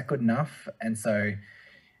that good enough? And so,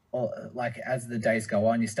 like, as the days go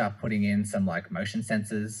on, you start putting in some like motion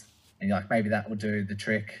sensors, and you're like, maybe that will do the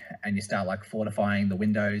trick. And you start like fortifying the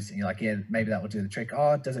windows, and you're like, yeah, maybe that will do the trick.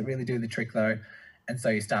 Oh, does it really do the trick though? And so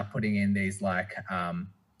you start putting in these like,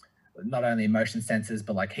 not only motion sensors,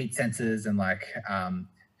 but like heat sensors and like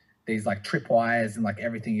these like trip wires and like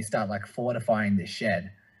everything. You start like fortifying this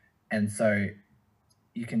shed. And so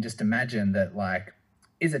you can just imagine that, like,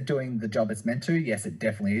 is it doing the job it's meant to? Yes, it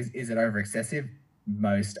definitely is. Is it over excessive?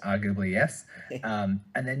 Most arguably, yes. And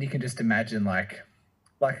then you can just imagine like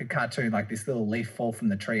a cartoon, like this little leaf fall from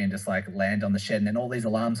the tree and just like land on the shed, and then all these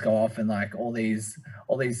alarms go off, and like all these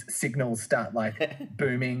signals start like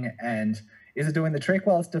booming. And is it doing the trick?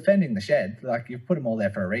 Well, it's defending the shed. Like, you've put them all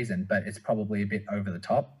there for a reason, but it's probably a bit over the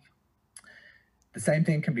top. The same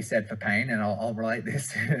thing can be said for pain, and I'll relate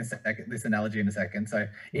this in a second, this analogy in a second. So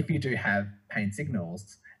if you do have pain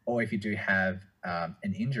signals, or if you do have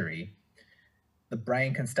an injury, the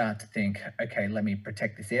brain can start to think, okay, let me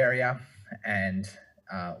protect this area and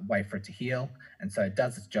wait for it to heal. And so it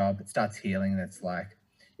does its job, it starts healing. And it's like,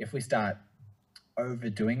 if we start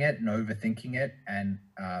overdoing it and overthinking it, and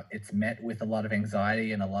it's met with a lot of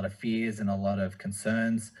anxiety and a lot of fears and a lot of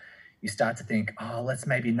concerns, you start to think, oh, let's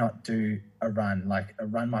maybe not do a run. Like, a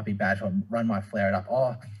run might be bad, or a run might flare it up.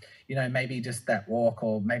 Oh, you know, maybe just that walk,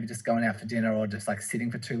 or maybe just going out for dinner, or just like sitting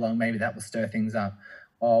for too long, maybe that will stir things up.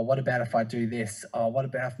 Oh, what about if I do this? Oh, what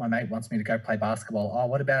about if my mate wants me to go play basketball? Oh,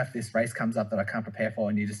 what about if this race comes up that I can't prepare for?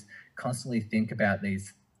 And you just constantly think about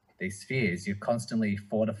these fears. You're constantly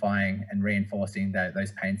fortifying and reinforcing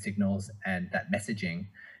those pain signals and that messaging.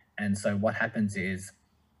 And so what happens is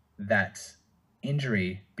that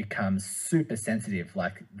injury becomes super sensitive.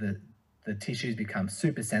 Like, the tissues become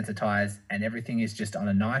super sensitized, and everything is just on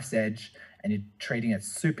a knife's edge, and you're treating it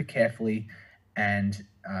super carefully. And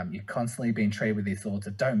you're constantly being treated with these thoughts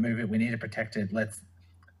of, don't move it, we need to protect it,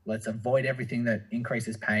 let's avoid everything that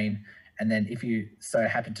increases pain. And then if you so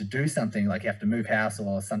happen to do something, like you have to move house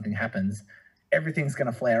or something happens, everything's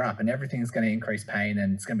going to flare up and everything's going to increase pain,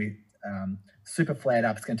 and it's going to be super flared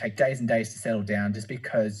up. It's going to take days and days to settle down, just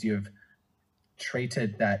because you've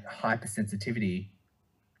treated that hypersensitivity,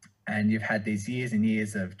 and you've had these years and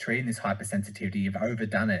years of treating this hypersensitivity. You've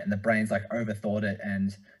overdone it, and the brain's like overthought it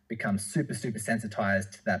and become super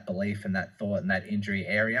sensitized to that belief and that thought and that injury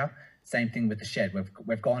area. Same thing with the shed.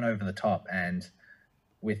 We've gone over the top, and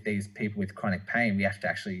with these people with chronic pain, we have to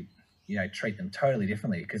actually, you know, treat them totally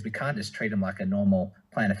differently, because we can't just treat them like a normal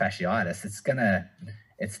plantar fasciitis.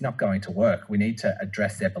 It's not going to work. We need to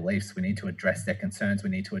address their beliefs. We need to address their concerns. We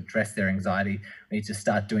need to address their anxiety. We need to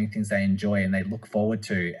start doing things they enjoy and they look forward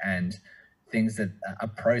to, and things that a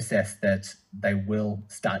process that they will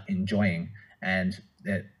start enjoying. And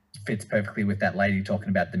it fits perfectly with that lady talking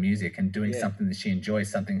about the music and doing something that she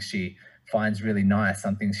enjoys, something she finds really nice,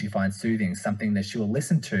 something she finds soothing, something that she will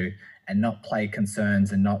listen to and not play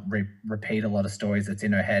concerns and not repeat a lot of stories that's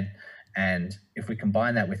in her head. And if we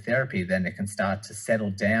combine that with therapy, then it can start to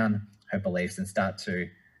settle down her beliefs and start to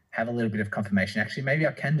have a little bit of confirmation. Actually, maybe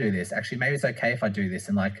I can do this. Actually, maybe it's okay if I do this.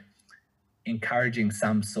 And like encouraging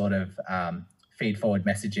some sort of feed forward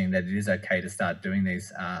messaging that it is okay to start doing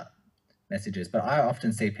these messages. But I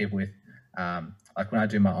often see people with, like when I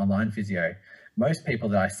do my online physio, most people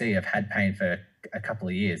that I see have had pain for a couple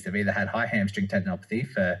of years. They've either had high hamstring tendinopathy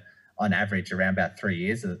for, on average, around about 3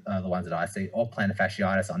 years, are the ones that I see, or plantar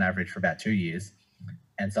fasciitis on average for about 2 years.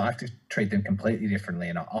 And so I have to treat them completely differently.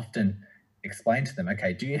 And I often explain to them,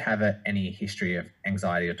 okay, do you have any history of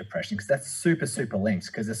anxiety or depression? Because that's super linked,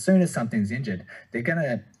 because as soon as something's injured, they're going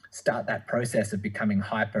to start that process of becoming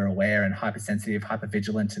hyper aware and hypersensitive,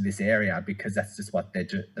 hypervigilant to this area, because that's just what they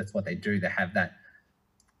do. That's what they do. They have that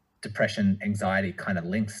depression, anxiety kind of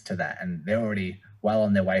links to that, and they're already well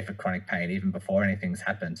on their way for chronic pain even before anything's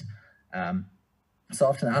happened. So I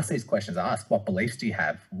often ask these questions. I ask, what beliefs do you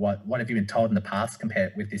have? What have you been told in the past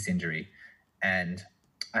compared with this injury? And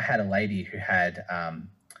I had a lady who had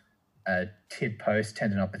a tib post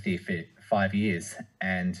tendinopathy for 5 years,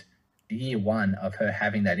 and year one of her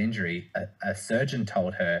having that injury, a surgeon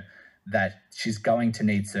told her that she's going to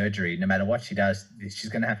need surgery no matter what she does. She's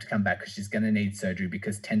going to have to come back because she's going to need surgery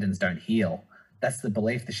because tendons don't heal. That's the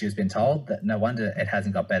belief that she's been told. That no wonder it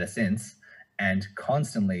hasn't got better since. And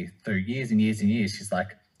constantly through years and years and years, she's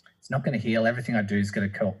like, it's not going to heal. Everything I do is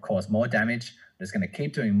going to cause more damage. I'm just going to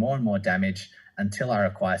keep doing more and more damage until I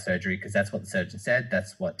require surgery, because that's what the surgeon said.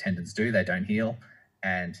 That's what tendons do. They don't heal.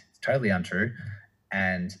 And it's totally untrue.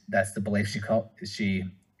 And that's the belief she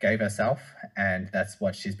gave herself. And that's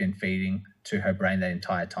what she's been feeding to her brain that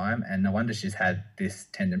entire time. And no wonder she's had this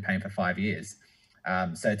tendon pain for 5 years.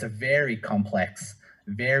 So it's a very complex,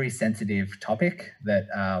 very sensitive topic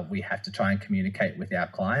that we have to try and communicate with our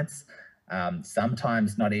clients.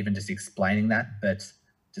 Sometimes not even just explaining that, but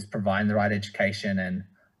just providing the right education and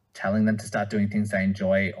telling them to start doing things they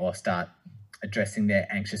enjoy or start addressing their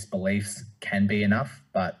anxious beliefs can be enough.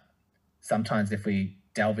 But sometimes if we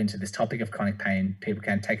delve into this topic of chronic pain, people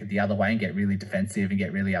can take it the other way and get really defensive and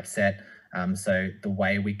get really upset. So the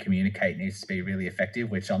way we communicate needs to be really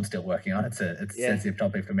effective, which I'm still working on. It's a sensitive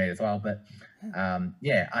topic for me as well. But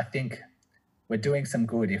I think we're doing some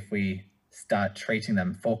good if we start treating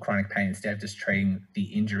them for chronic pain instead of just treating the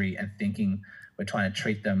injury and thinking we're trying to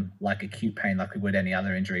treat them like acute pain, like we would any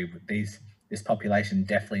other injury. This population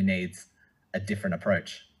definitely needs a different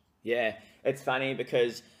approach. Yeah, it's funny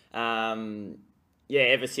because, ever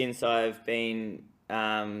since I've been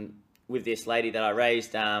with this lady that I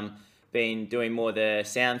raised, been doing more the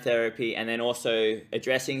sound therapy and then also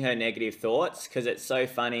addressing her negative thoughts, because it's so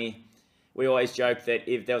funny. We always joke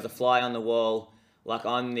that if there was a fly on the wall, like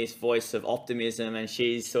I'm this voice of optimism and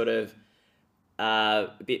she's sort of a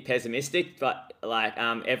bit pessimistic, but like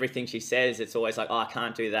everything she says, it's always like, oh, I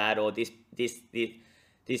can't do that, or this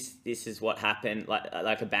is what happened,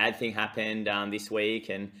 like a bad thing happened this week,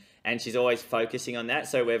 and she's always focusing on that.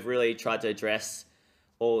 So we've really tried to address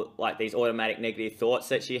all like these automatic negative thoughts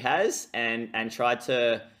that she has, and tried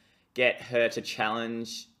to get her to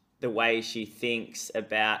challenge the way she thinks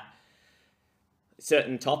about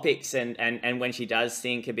certain topics, and when she does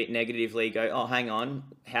think a bit negatively, go, oh, hang on,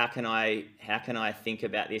 how can I think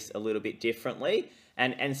about this a little bit differently?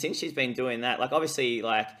 And since she's been doing that, like obviously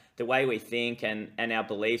like the way we think and our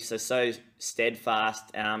beliefs are so steadfast,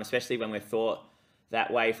 especially when we've thought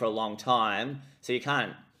that way for a long time. So you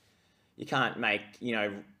can't make,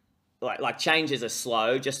 like changes are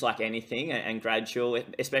slow, just like anything, and gradual,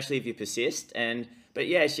 especially if you persist. But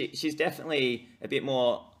yeah, she's definitely a bit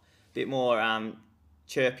more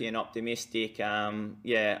chirpy and optimistic.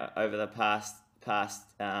 Over the past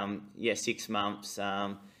 6 months,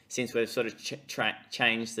 since we've sort of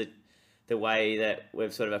changed the way that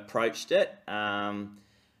we've sort of approached it. So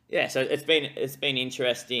it's been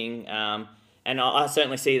interesting. And I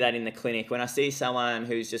certainly see that in the clinic when I see someone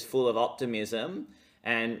who's just full of optimism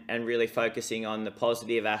and really focusing on the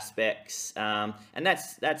positive aspects. And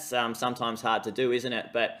that's sometimes hard to do, isn't it?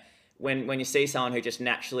 But when you see someone who just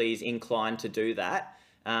naturally is inclined to do that,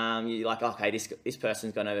 you're like, okay, this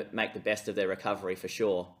person's going to make the best of their recovery for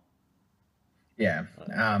sure. Yeah.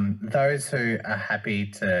 Those who are happy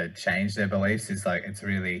to change their beliefs is like,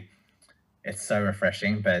 it's so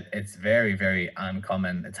refreshing, but it's very, very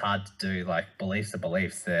uncommon. It's hard to do. Like, beliefs are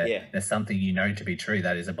beliefs. There's something to be true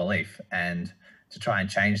that is a belief, and to try and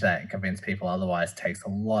change that and convince people otherwise takes a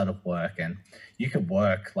lot of work. And you could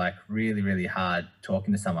work like really, really hard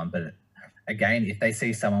talking to someone, but again, if they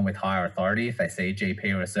see someone with higher authority, if they see a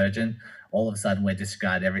GP or a surgeon, all of a sudden we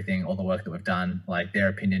disregard everything, all the work that we've done. Like, their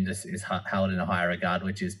opinion just is held in a higher regard,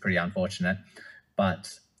 which is pretty unfortunate.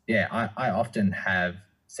 But yeah, I often have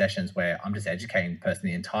sessions where I'm just educating the person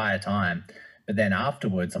the entire time, but then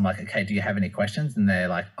afterwards I'm like, okay, do you have any questions? And they're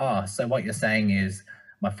like, oh, so what you're saying is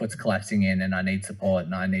my foot's collapsing in and I need support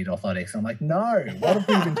and I need orthotics. And I'm like, no, what have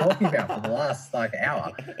we been talking about for the last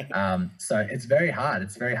hour? So it's very hard.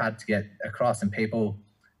 It's very hard to get across, and people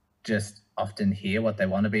just often hear what they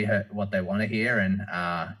want to hear. And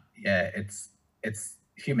it's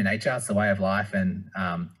human nature. It's the way of life. And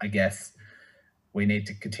I guess we need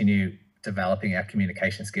to continue developing our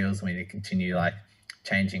communication skills. We need to continue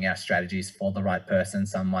changing our strategies for the right person.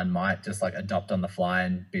 Someone might just adopt on the fly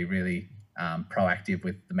and be really proactive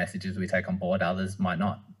with the messages we take on board. Others might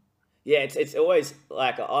not. Yeah, it's always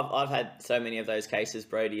I've had so many of those cases,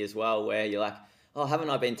 Brody, as well, where you're like, oh, haven't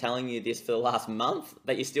I been telling you this for the last month?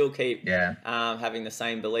 But you still keep having the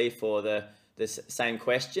same belief or the same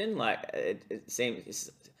question. It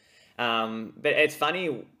seems, But it's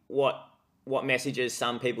funny what messages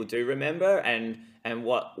some people do remember, and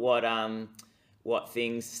what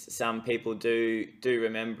things some people do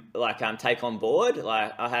remember, like take on board.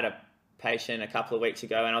 Like I had a patient a couple of weeks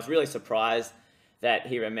ago, and I was really surprised that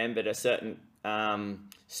he remembered a certain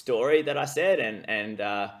story that I said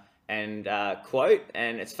and quote.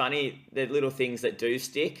 And it's funny, the little things that do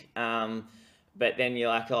stick. But then you're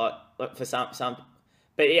like, oh, look, for some.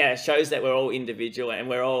 But yeah, it shows that we're all individual, and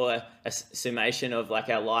we're all a summation of like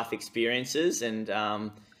our life experiences, and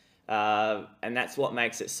that's what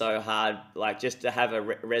makes it so hard. Like just to have a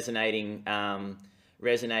resonating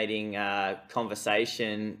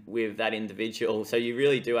conversation with that individual. So you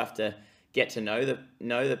really do have to get to know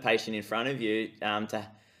the patient in front of you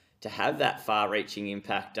to have that far-reaching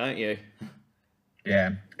impact, don't you?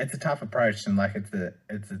 Yeah, it's a tough approach, and like it's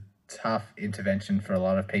a tough intervention for a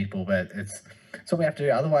lot of people, but it's what we have to do.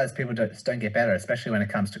 Otherwise, people just don't get better, especially when it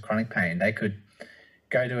comes to chronic pain. They could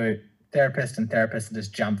go to a therapist and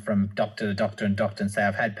just jump from doctor to doctor and say,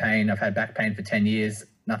 I've had back pain for 10 years,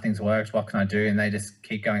 nothing's worked, what can I do? And they just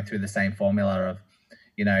keep going through the same formula of,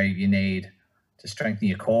 you need to strengthen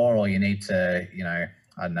your core, or you need to,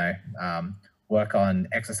 I don't know, work on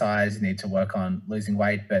exercise, you need to work on losing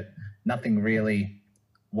weight, but nothing really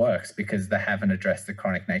works because they haven't addressed the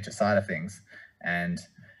chronic nature side of things. And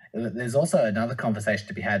there's also another conversation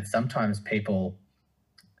to be had. Sometimes people,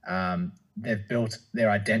 they've built their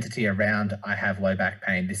identity around, I have low back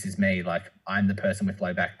pain, this is me, like I'm the person with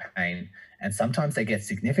low back pain. And sometimes they get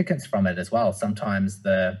significance from it as well. Sometimes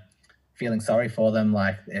the feeling sorry for them,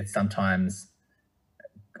 like it's sometimes,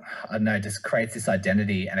 I don't know, just creates this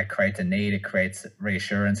identity, and it creates a need, it creates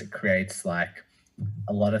reassurance, it creates like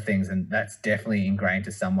a lot of things. And that's definitely ingrained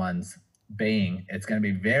to someone's being. It's going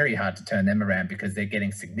to be very hard to turn them around because they're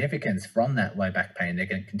getting significance from that low back pain. They're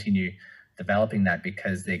going to continue developing that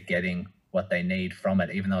because they're getting what they need from it,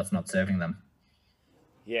 even though it's not serving them.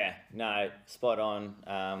 Yeah, no, spot on.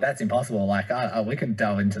 That's impossible. Like we can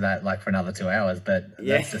delve into that like for another 2 hours, but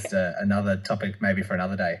yeah. That's just another topic maybe for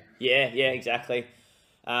another day. Yeah, exactly.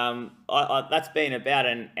 That's been about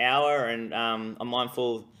an hour, and I'm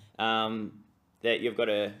mindful that you've got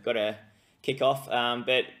to kick off.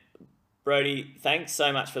 But Brodie, thanks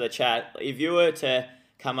so much for the chat. If you were to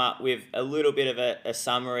come up with a little bit of a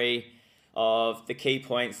summary of the key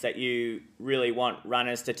points that you really want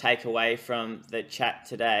runners to take away from the chat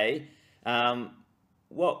today,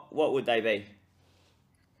 what would they be?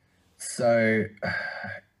 So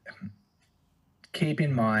keep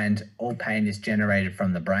in mind, all pain is generated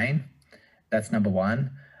from the brain. That's number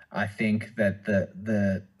one. I think that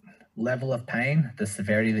the level of pain, the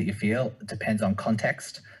severity that you feel, depends on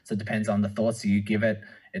context. So it depends on the thoughts that you give it.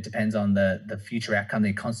 It depends on the future outcome that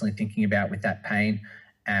you're constantly thinking about with that pain.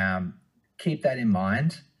 Keep that in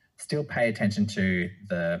mind. Still pay attention to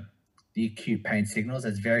the acute pain signals.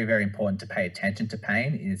 It's very, very important to pay attention to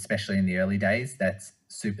pain, especially in the early days. That's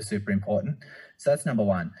super, super important. So that's number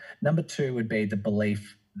one. Number two would be the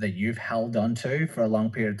belief that you've held on to for a long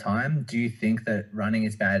period of time. Do you think that running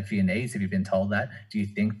is bad for your knees? Have you been told that? Do you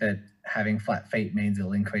think that having flat feet means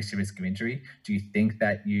it'll increase your risk of injury? Do you think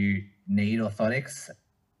that you need orthotics?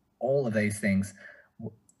 All of these things.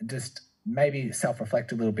 Just maybe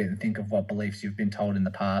self-reflect a little bit and think of what beliefs you've been told in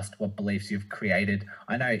the past, what beliefs you've created.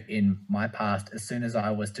 I know in my past, as soon as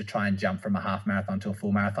I was to try and jump from a half marathon to a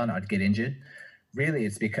full marathon, I'd get injured. Really,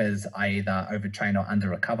 it's because I either overtrain or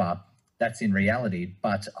under-recover. That's in reality,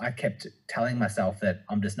 but I kept telling myself that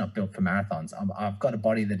I'm just not built for marathons. I've got a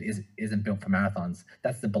body that isn't built for marathons.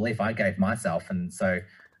 That's the belief I gave myself. And so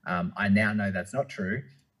I now know that's not true,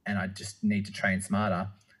 and I just need to train smarter.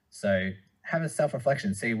 So have a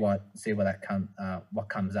self-reflection, see what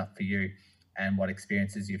comes up for you, and what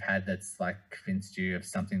experiences you've had that's like convinced you of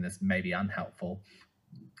something that's maybe unhelpful.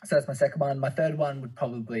 So that's my second one. My third one would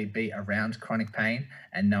probably be around chronic pain,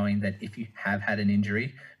 and knowing that if you have had an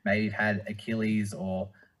injury, maybe you've had Achilles or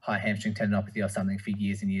high hamstring tendinopathy or something for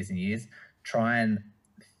years and years and years, try and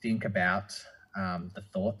think about the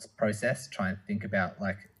thoughts process. Try and think about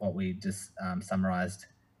like what we just summarized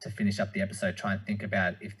to finish up the episode. Try and think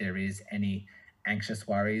about if there is any anxious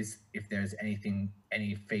worries, if there's any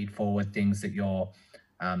feed forward things that you're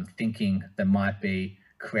thinking that might be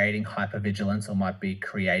creating hypervigilance or might be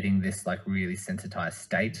creating this like really sensitized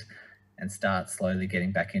state, and start slowly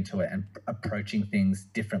getting back into it and approaching things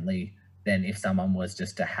differently than if someone was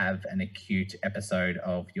just to have an acute episode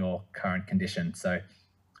of your current condition. So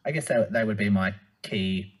I guess they would be my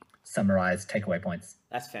key summarized takeaway points.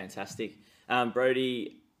 That's fantastic.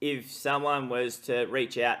 Brodie, if someone was to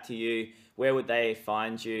reach out to you, where would they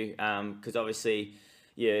find you? Because obviously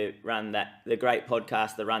you run the great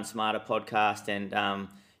podcast, the Run Smarter podcast, and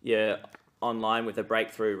you're online with a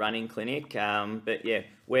Breakthrough Running Clinic. But yeah,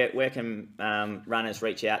 where can runners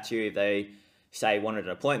reach out to you if they say wanted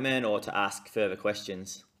an appointment or to ask further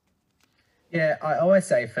questions? Yeah, I always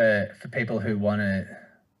say for people who want to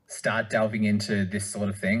start delving into this sort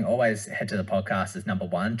of thing, always head to the podcast as number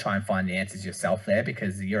one. Try and find the answers yourself there,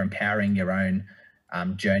 because you're empowering your own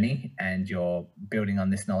journey and you're building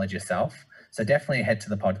on this knowledge yourself. So definitely head to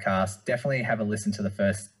the podcast. Definitely have a listen to the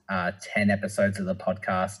first 10 episodes of the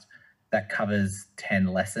podcast. That covers 10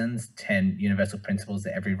 lessons, 10 universal principles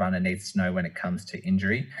that every runner needs to know when it comes to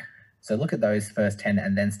injury. So look at those first 10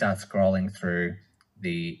 and then start scrolling through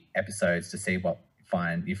the episodes to see what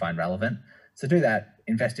you find relevant. So do that,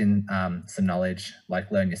 invest in some knowledge,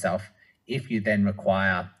 like learn yourself. If you then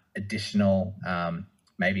require additional,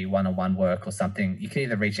 maybe one-on-one work or something, you can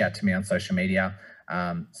either reach out to me on social media.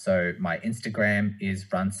 So my Instagram is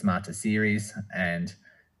Run Smarter Series, and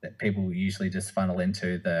that people usually just funnel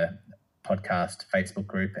into the podcast Facebook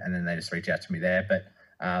group and then they just reach out to me there. But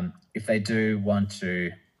if they do want to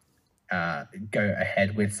go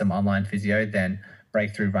ahead with some online physio, then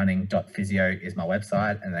breakthroughrunning.physio is my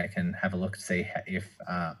website, and they can have a look to see if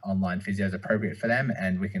online physio is appropriate for them,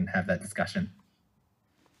 and we can have that discussion.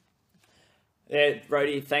 Yeah,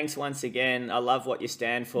 Brodie, thanks once again. I love what you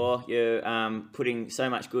stand for. You're putting so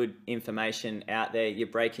much good information out there. You're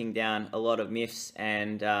breaking down a lot of myths,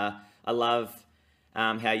 and I love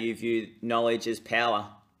how you view knowledge as power.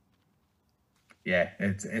 Yeah,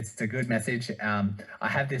 it's a good message. I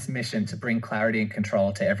have this mission to bring clarity and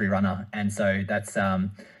control to every runner, and so that's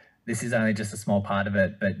this is only just a small part of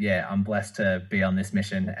it. But yeah, I'm blessed to be on this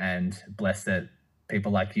mission, and blessed that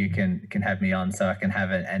people like you can have me on, so I can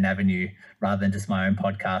have an avenue rather than just my own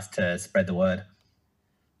podcast to spread the word.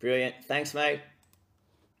 Brilliant. Thanks, mate.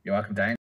 You're welcome, Dane.